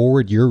sure to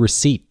forward your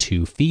receipt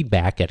to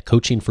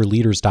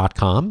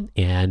feedback@coachingforleaders.com,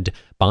 and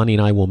Bonnie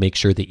and I will make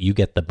sure that you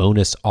get the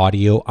bonus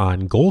audio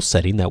on goal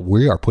setting that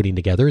we are putting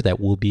together that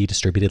will be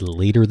distributed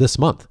later this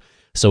month.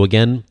 So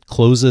again,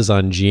 closes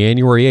on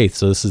January 8th.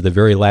 So this is the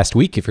very last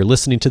week. If you're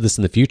listening to this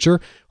in the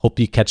future, hope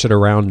you catch it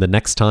around the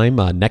next time,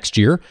 next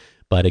year.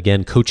 But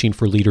again,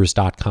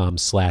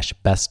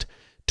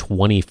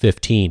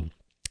 coachingforleaders.com/best2015.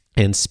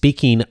 And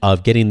speaking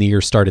of getting the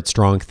year started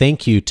strong,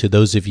 thank you to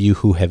those of you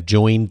who have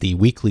joined the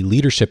weekly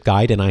leadership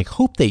guide, and I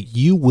hope that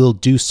you will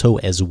do so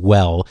as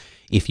well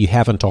if you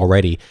haven't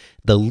already.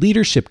 The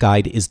leadership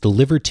guide is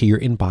delivered to your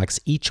inbox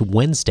each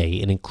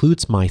Wednesday and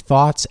includes my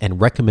thoughts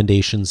and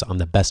recommendations on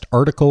the best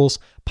articles,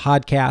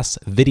 podcasts,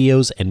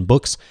 videos, and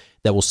books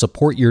that will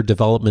support your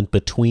development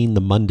between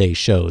the Monday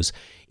shows.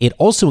 It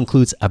also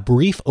includes a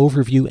brief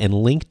overview and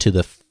link to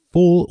the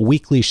full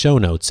weekly show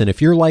notes. And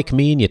if you're like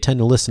me and you tend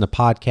to listen to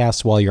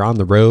podcasts while you're on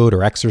the road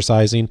or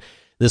exercising,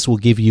 this will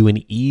give you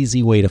an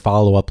easy way to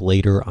follow up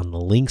later on the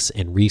links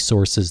and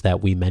resources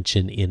that we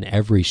mention in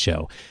every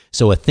show.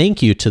 So a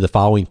thank you to the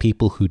following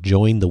people who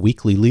joined the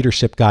weekly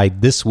leadership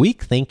guide this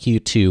week. Thank you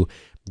to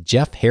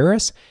Jeff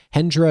Harris,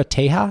 Hendra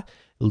Teja,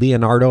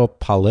 Leonardo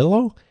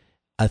Palillo,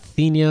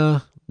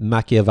 Athena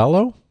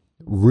Machiavello,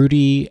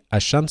 Rudy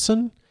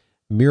Ashanson,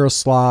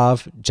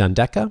 Miroslav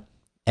Jandeka,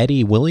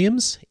 Eddie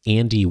Williams,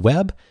 Andy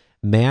Webb,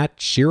 Matt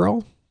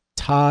Shiro,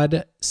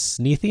 Todd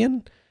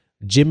Snethian,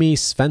 Jimmy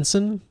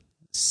Svensson,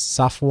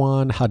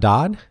 Safwan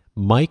Haddad,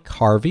 Mike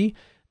Harvey,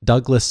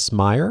 Douglas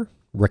Smyer,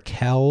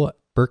 Raquel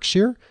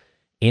Berkshire,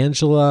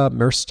 Angela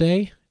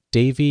Merste,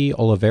 Davey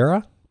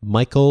Oliveira,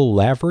 Michael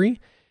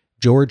Lavery,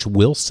 George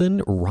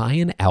Wilson,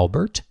 Ryan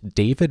Albert,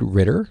 David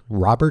Ritter,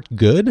 Robert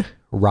Good,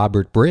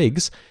 Robert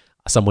Briggs,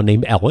 someone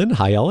named Ellen,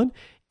 hi Ellen,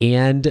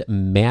 and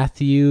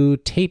Matthew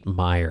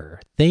Tatemeyer.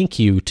 Thank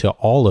you to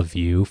all of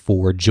you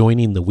for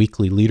joining the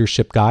Weekly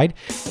Leadership Guide.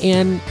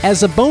 And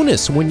as a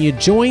bonus, when you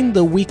join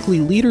the Weekly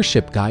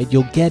Leadership Guide,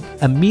 you'll get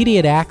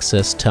immediate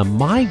access to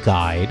my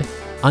guide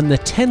on the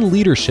 10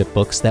 leadership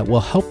books that will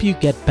help you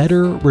get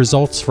better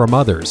results from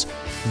others.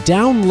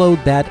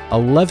 Download that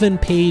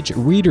 11-page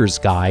reader's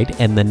guide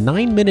and the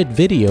 9-minute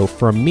video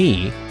from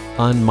me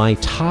on my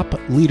top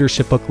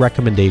leadership book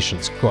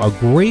recommendations. A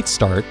great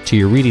start to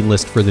your reading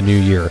list for the new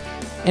year.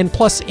 And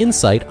plus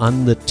insight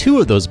on the 2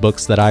 of those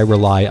books that I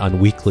rely on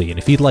weekly. And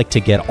if you'd like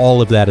to get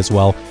all of that as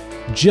well,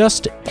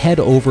 just head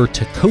over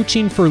to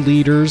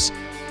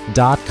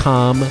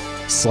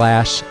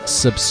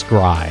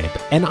coachingforleaders.com/subscribe.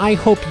 And I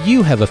hope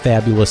you have a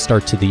fabulous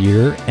start to the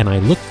year, and I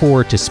look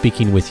forward to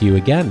speaking with you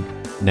again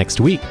next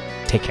week.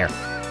 Take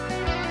care.